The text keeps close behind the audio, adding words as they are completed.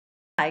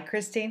Hi,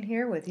 Christine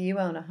here with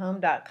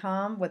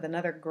youownahome.com with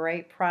another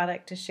great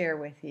product to share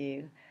with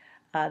you.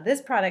 This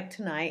product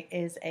tonight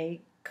is a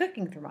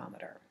cooking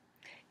thermometer.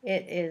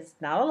 It is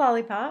not a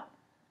lollipop,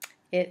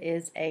 it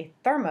is a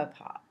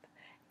ThermoPop.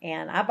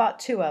 And I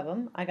bought two of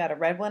them. I got a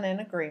red one and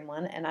a green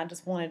one, and I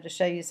just wanted to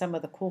show you some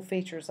of the cool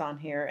features on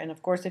here. And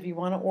of course, if you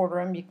want to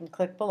order them, you can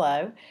click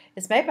below.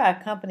 It's made by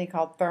a company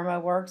called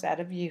ThermoWorks out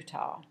of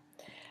Utah.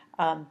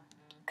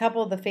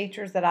 Couple of the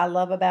features that I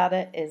love about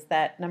it is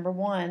that number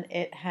one,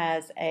 it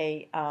has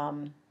a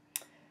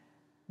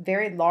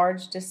very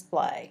large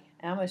display.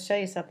 And I'm going to show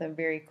you something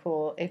very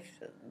cool. A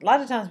lot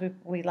of times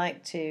we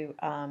like to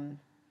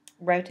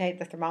rotate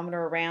the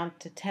thermometer around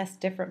to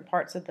test different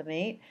parts of the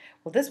meat.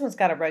 Well, this one's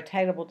got a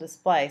rotatable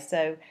display,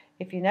 so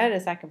if you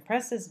notice, I can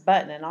press this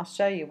button and I'll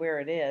show you where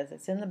it is.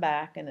 It's in the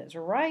back and it's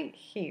right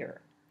here.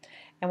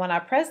 And when I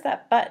press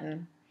that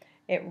button,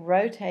 it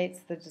rotates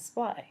the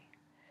display.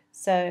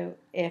 So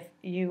if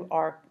you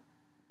are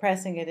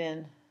pressing it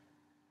in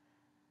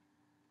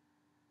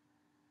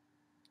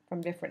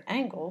from different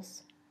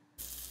angles,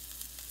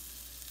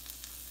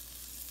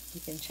 you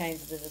can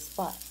change the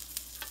display.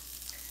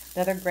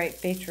 Another great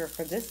feature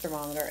for this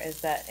thermometer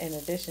is that in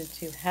addition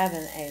to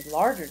having a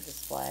larger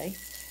display,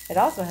 it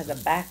also has a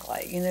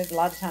backlight. You know, a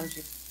lot of times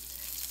you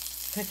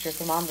put your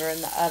thermometer in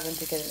the oven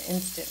to get an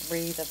instant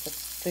read of the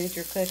food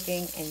you're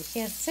cooking and you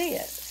can't see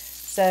it.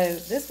 So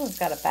this one's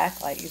got a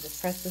backlight. You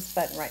just press this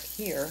button right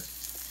here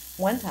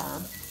one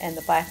time and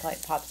the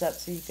backlight pops up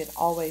so you can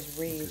always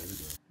read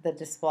the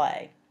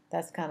display.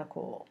 That's kind of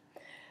cool.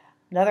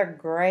 Another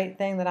great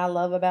thing that I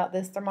love about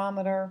this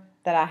thermometer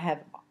that I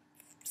have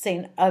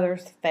seen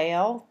others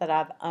fail that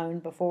I've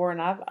owned before, and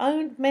I've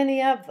owned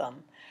many of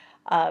them,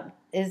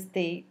 is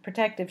the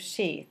protective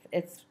sheath.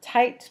 It's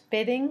tight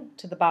fitting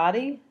to the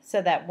body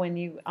so that when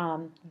you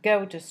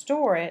go to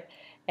store it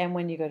and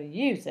when you go to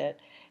use it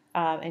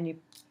and you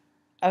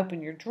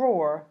open your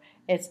drawer,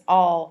 it's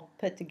all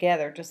put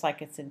together just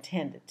like it's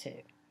intended to.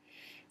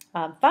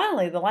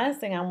 Finally, the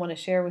last thing I want to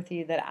share with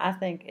you that I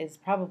think is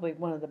probably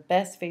one of the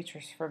best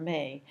features for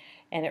me,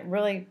 and it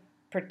really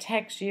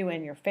protects you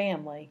and your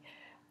family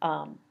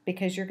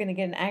because you're going to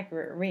get an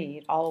accurate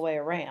read all the way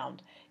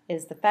around,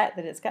 is the fact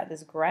that it's got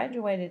this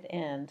graduated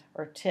end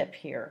or tip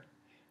here.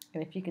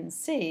 And if you can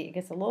see, it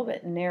gets a little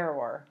bit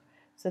narrower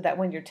so that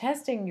when you're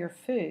testing your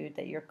food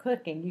that you're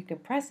cooking, you can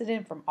press it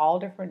in from all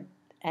different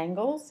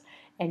angles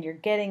and you're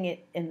getting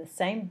it in the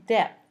same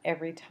depth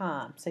every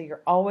time. So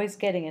you're always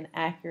getting an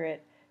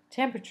accurate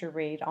temperature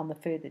read on the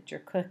food that you're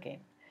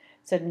cooking.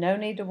 So no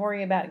need to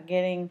worry about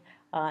getting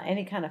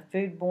any kind of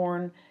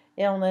foodborne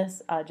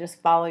illness.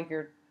 Just follow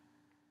your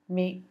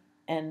meat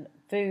and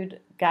food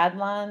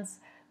guidelines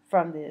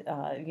from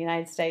the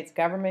United States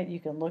government.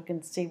 You can look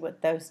and see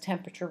what those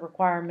temperature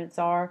requirements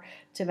are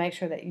to make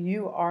sure that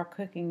you are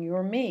cooking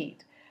your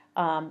meat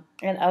and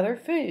other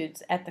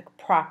foods at the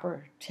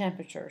proper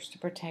temperatures to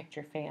protect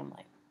your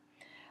family.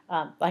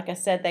 Like I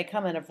said, they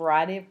come in a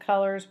variety of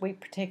colors. We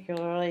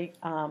particularly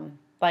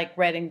like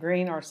red and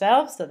green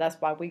ourselves, so that's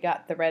why we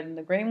got the red and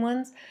the green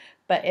ones.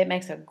 But it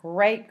makes a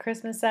great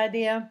Christmas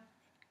idea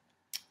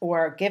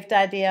or a gift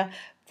idea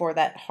for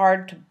that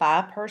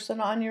hard-to-buy person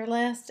on your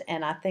list,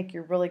 and I think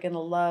you're really going to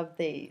love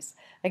these.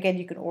 Again,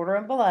 you can order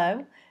them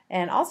below,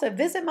 and also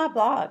visit my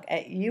blog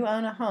at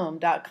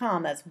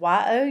youownahome.com. That's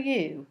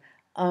Y-O-U,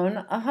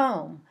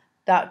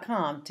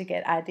 ownahome.com, to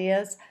get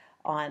ideas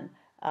on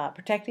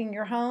protecting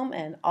your home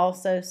and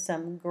also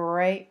some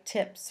great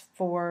tips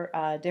for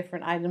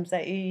different items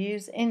that you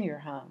use in your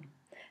home.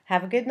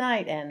 Have a good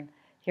night, and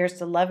here's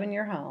to loving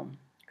your home.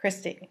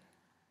 Christine.